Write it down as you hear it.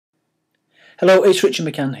Hello, it's Richard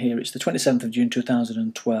McCann here. It's the 27th of June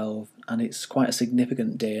 2012, and it's quite a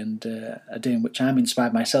significant day, and a day in which I'm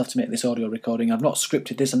inspired myself to make this audio recording. I've not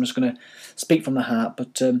scripted this, I'm just going to speak from the heart,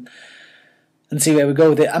 but and see where we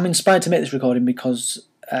go with it. I'm inspired to make this recording because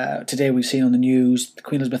today we've seen on the news the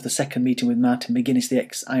Queen Elizabeth II meeting with Martin McGuinness, the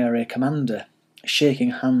ex-IRA commander,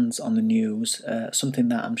 shaking hands on the news, something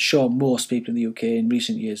that I'm sure most people in the UK in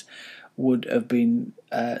recent years would have been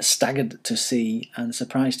staggered to see and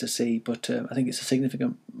surprised to see, but I think it's a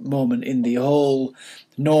significant moment in the whole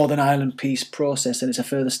Northern Ireland peace process, and it's a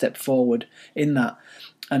further step forward in that.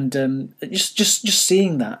 And just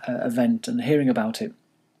seeing that event and hearing about it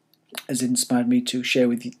has inspired me to share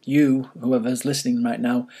with you, whoever's listening right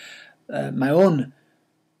now, my own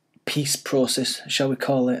peace process, shall we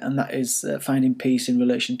call it, and that is finding peace in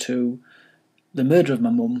relation to the murder of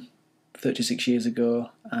my mum 36 years ago,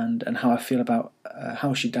 and how I feel about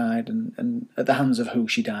how she died, and at the hands of who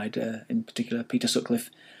she died, in particular Peter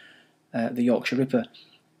Sutcliffe, the Yorkshire Ripper.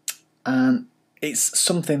 And it's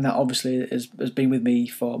something that obviously has been with me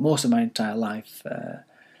for most of my entire life.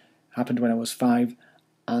 Happened when I was 5,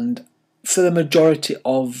 and for the majority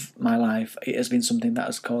of my life it has been something that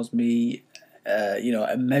has caused me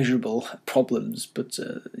immeasurable problems, but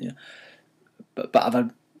I've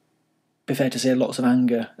had, be fair to say, lots of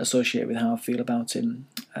anger associated with how I feel about him,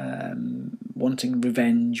 wanting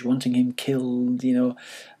revenge, wanting him killed, even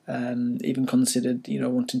considered,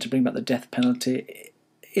 wanting to bring back the death penalty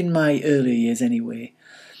in my early years anyway.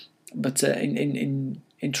 But in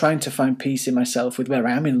trying to find peace in myself with where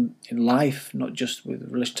I am in life, not just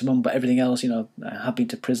with relation to mum, but everything else, I have been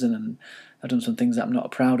to prison and I've done some things that I'm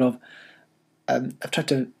not proud of. I've tried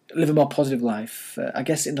to live a more positive life, I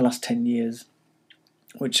guess, in the last 10 years.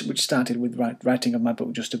 Which started with writing of my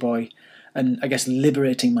book Just a Boy, and I guess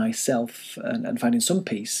liberating myself and finding some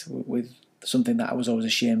peace with something that I was always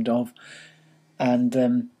ashamed of,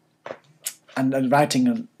 and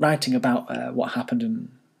writing about what happened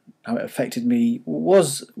and how it affected me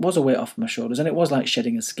was a weight off my shoulders, and it was like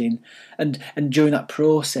shedding a skin. And during that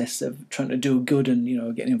process of trying to do good and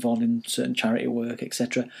getting involved in certain charity work,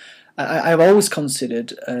 etc., I've always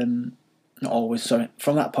considered. Not always, sorry,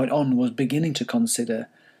 from that point on was beginning to consider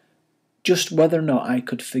just whether or not I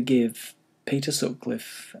could forgive Peter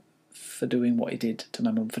Sutcliffe for doing what he did to my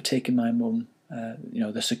mum, for taking my mum,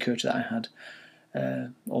 the security that I had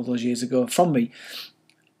all those years ago from me.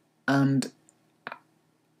 And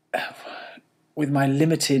with my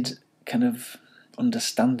limited kind of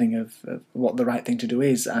understanding of what the right thing to do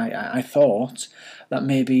is, I thought that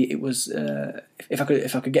maybe it was if I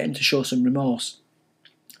could get him to show some remorse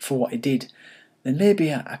for what he did, then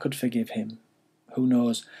maybe I could forgive him. Who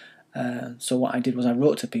knows? So what I did was I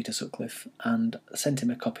wrote to Peter Sutcliffe and sent him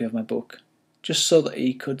a copy of my book, just so that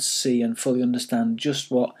he could see and fully understand just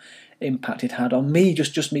what impact it had on me,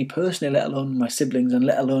 just me personally, let alone my siblings, and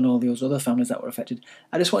let alone all those other families that were affected.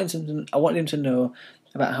 I wanted him to know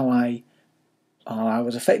about how I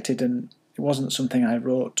was affected, and it wasn't something I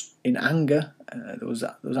wrote in anger. There was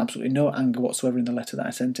absolutely no anger whatsoever in the letter that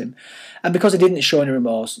I sent him. And because I didn't show any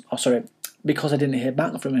remorse, because I didn't hear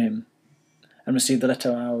back from him and received the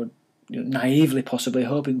letter I would naively possibly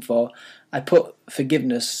hoping for, I put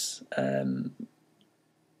forgiveness in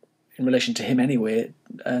relation to him anyway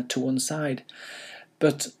to one side.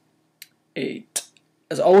 But it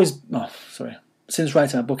has always, since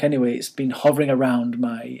writing my book anyway, it's been hovering around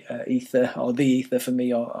my ether, or the ether for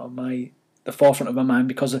me, or the forefront of my mind,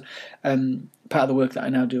 because part of the work that I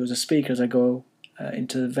now do as a speaker, as I go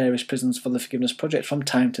into various prisons for the Forgiveness Project from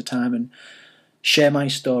time to time and share my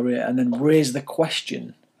story and then raise the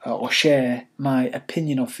question or share my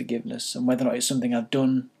opinion of forgiveness and whether or not it's something I've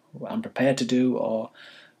done, what I'm prepared to do, or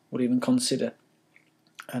would even consider.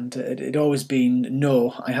 And it'd always been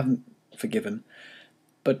no, I haven't forgiven.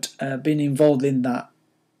 But being involved in that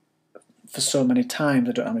for so many times,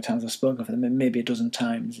 I don't know how many times I've spoken of them, maybe a dozen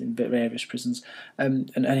times in various prisons, and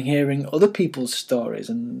hearing other people's stories,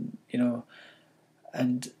 and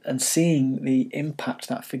and seeing the impact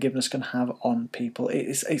that forgiveness can have on people,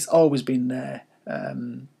 it's always been there.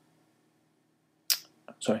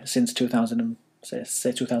 Since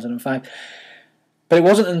 2005. But it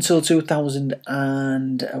wasn't until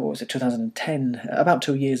 2010, about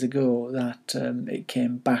 2 years ago, that it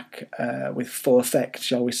came back with full effect,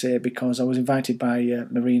 shall we say, because I was invited by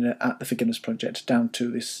Marina at the Forgiveness Project down to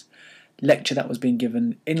this lecture that was being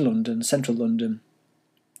given in London, central London,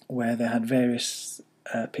 where they had various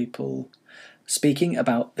people speaking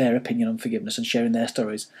about their opinion on forgiveness and sharing their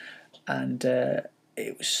stories. And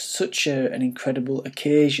it was such an incredible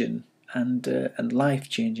occasion and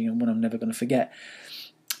life-changing, and one I'm never going to forget.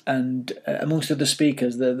 and amongst other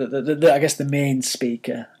speakers, I guess the main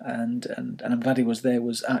speaker, and I'm glad he was there,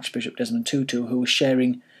 was Archbishop Desmond Tutu, who was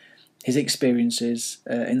sharing his experiences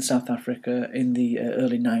in South Africa in the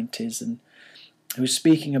early 90s, and he was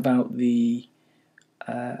speaking about the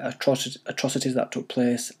atrocities that took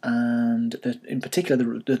place, and in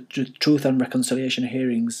particular the Truth and Reconciliation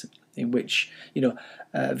hearings, in which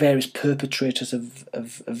various perpetrators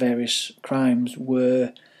of various crimes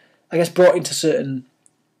were, I guess, brought into certain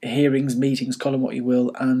hearings, meetings, call them what you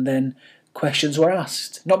will, and then questions were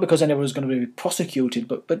asked, not because anyone was going to be prosecuted,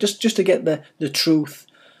 but just to get the truth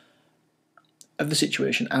of the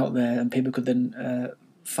situation out there, and people could then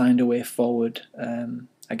find a way forward,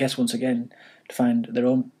 I guess once again, to find their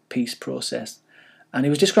own peace process. And he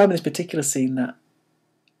was describing this particular scene that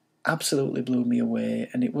absolutely blew me away,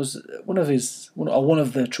 and it was one of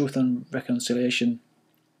the Truth and Reconciliation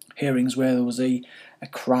hearings where there was a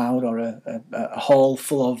crowd or a hall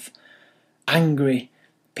full of angry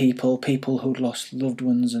people who'd lost loved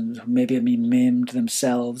ones and maybe had been maimed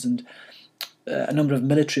themselves, and a number of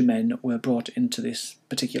military men were brought into this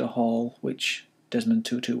particular hall which Desmond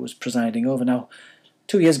Tutu was presiding over. Now,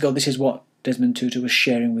 2 years ago, this is what Desmond Tutu was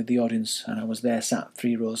sharing with the audience, and I was there sat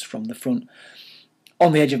 3 rows from the front,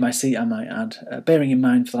 on the edge of my seat, I might add, bearing in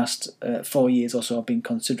mind for the last 4 years or so I've been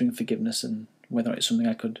considering forgiveness and whether it's something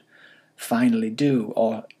I could finally do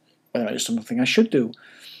or whether it's something I should do.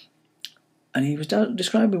 And he was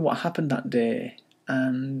describing what happened that day,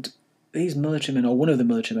 and these military men, or one of the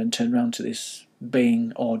military men, turned around to this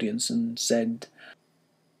baying audience and said,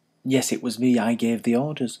 "Yes, it was me, I gave the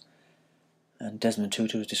orders." And Desmond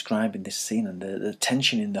Tutu was describing this scene, and the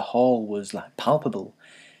tension in the hall was like palpable,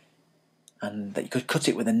 and that you could cut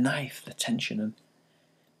it with a knife, the tension.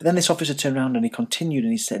 But then this officer turned around and he continued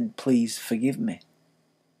and he said, "Please forgive me,"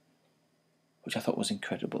 which I thought was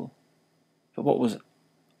incredible. But what was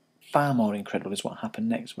far more incredible is what happened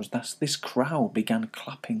next, was that this crowd began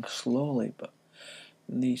clapping slowly, but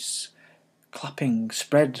this clapping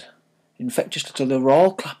spread infectiously till they were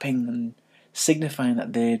all clapping and signifying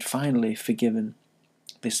that they'd finally forgiven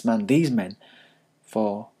these men,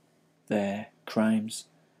 for their crimes.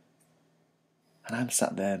 And I'm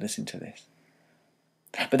sat there listening to this.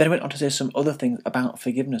 But then he went on to say some other things about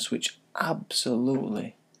forgiveness which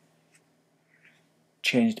absolutely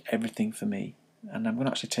changed everything for me. And I'm going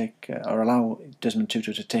to actually allow Desmond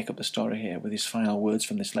Tutu to take up the story here with his final words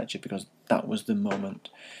from this lecture, because that was the moment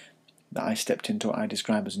that I stepped into what I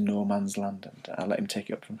describe as no man's land, and I'll let him take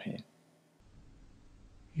it up from here.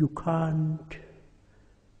 You can't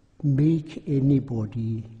make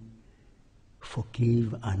anybody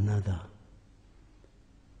forgive another.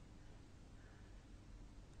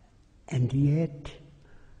 And yet,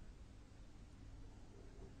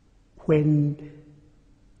 when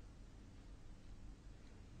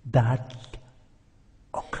that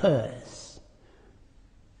occurs,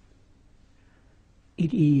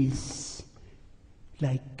 it is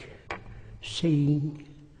like saying,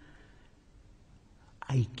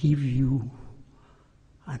 I give you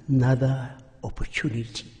another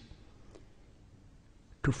opportunity.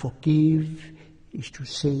 To forgive is to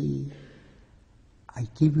say, I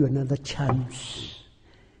give you another chance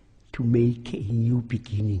to make a new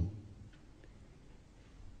beginning.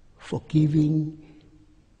 Forgiving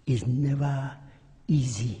is never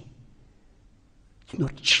easy. It's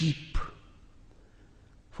not cheap.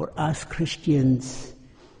 For us Christians,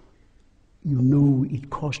 you know it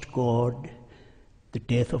cost God the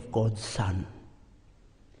death of God's Son.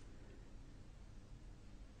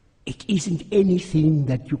 It isn't anything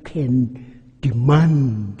that you can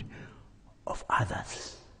demand of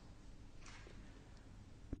others.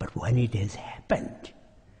 But when it has happened,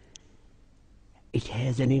 it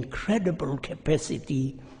has an incredible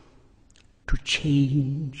capacity to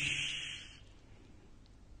change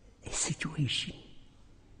a situation.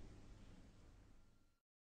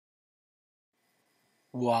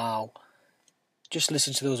 Wow. Just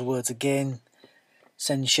listen to those words again,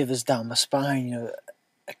 send shivers down my spine,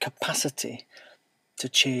 a capacity to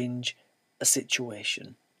change a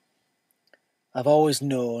situation. I've always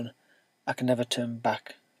known I can never turn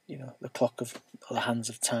back, the clock of or the hands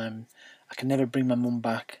of time. I can never bring my mum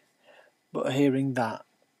back. But hearing that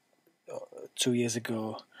 2 years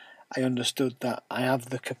ago, I understood that I have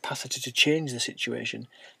the capacity to change the situation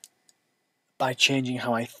by changing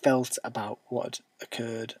how I felt about what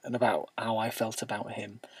occurred and about how I felt about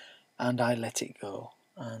him. And I let it go.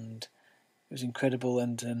 And it was incredible.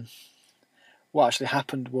 And what actually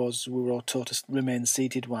happened was we were all told to remain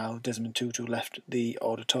seated while Desmond Tutu left the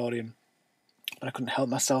auditorium. But I couldn't help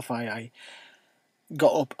myself. I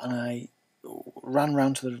got up and I ran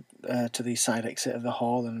round to the side exit of the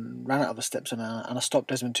hall and ran out of the steps, and I stopped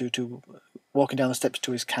Desmond Tutu walking down the steps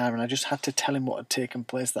to his car, and I just had to tell him what had taken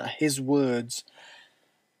place, that his words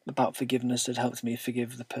about forgiveness had helped me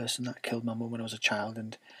forgive the person that killed my mum when I was a child.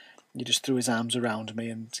 And he just threw his arms around me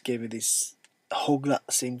and gave me this hug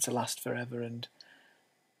that seemed to last forever, and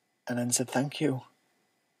then said thank you,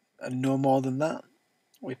 and no more than that.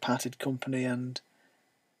 We parted company, and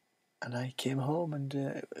I came home, and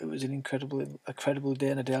it was an incredible day,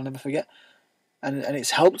 and a day I'll never forget. And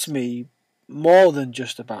it's helped me more than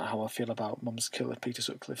just about how I feel about Mum's killer, Peter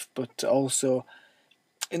Sutcliffe, but also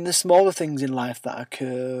in the smaller things in life that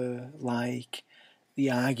occur, like the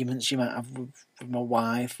arguments you might have with my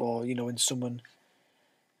wife, or when someone,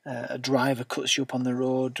 a driver cuts you up on the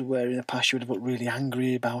road, where in the past you would have looked really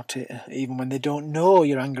angry about it, even when they don't know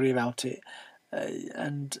you're angry about it.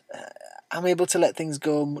 And I'm able to let things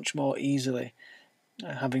go much more easily,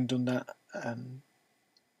 having done that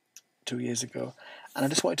 2 years ago. And I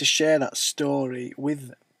just wanted to share that story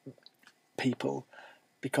with people,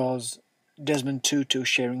 because Desmond Tutu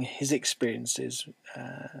sharing his experiences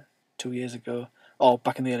 2 years ago, or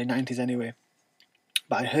back in the early 90s anyway,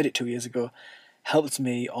 but I heard it 2 years ago, helped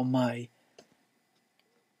me on my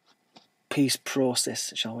peace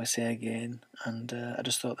process, shall we say again. And I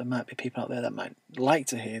just thought there might be people out there that might like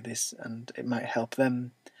to hear this, and it might help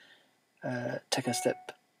them take a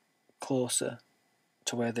step closer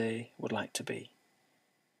to where they would like to be.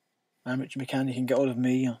 I'm Richard McCann. You can get hold of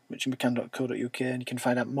me on richardmccann.co.uk, and you can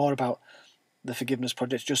find out more about the Forgiveness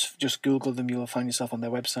Project. Just Google them, you'll find yourself on their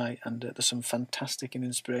website, and there's some fantastic and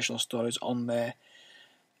inspirational stories on there.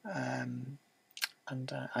 And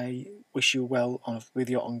I wish you well with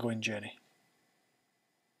your ongoing journey.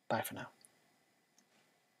 Bye for now.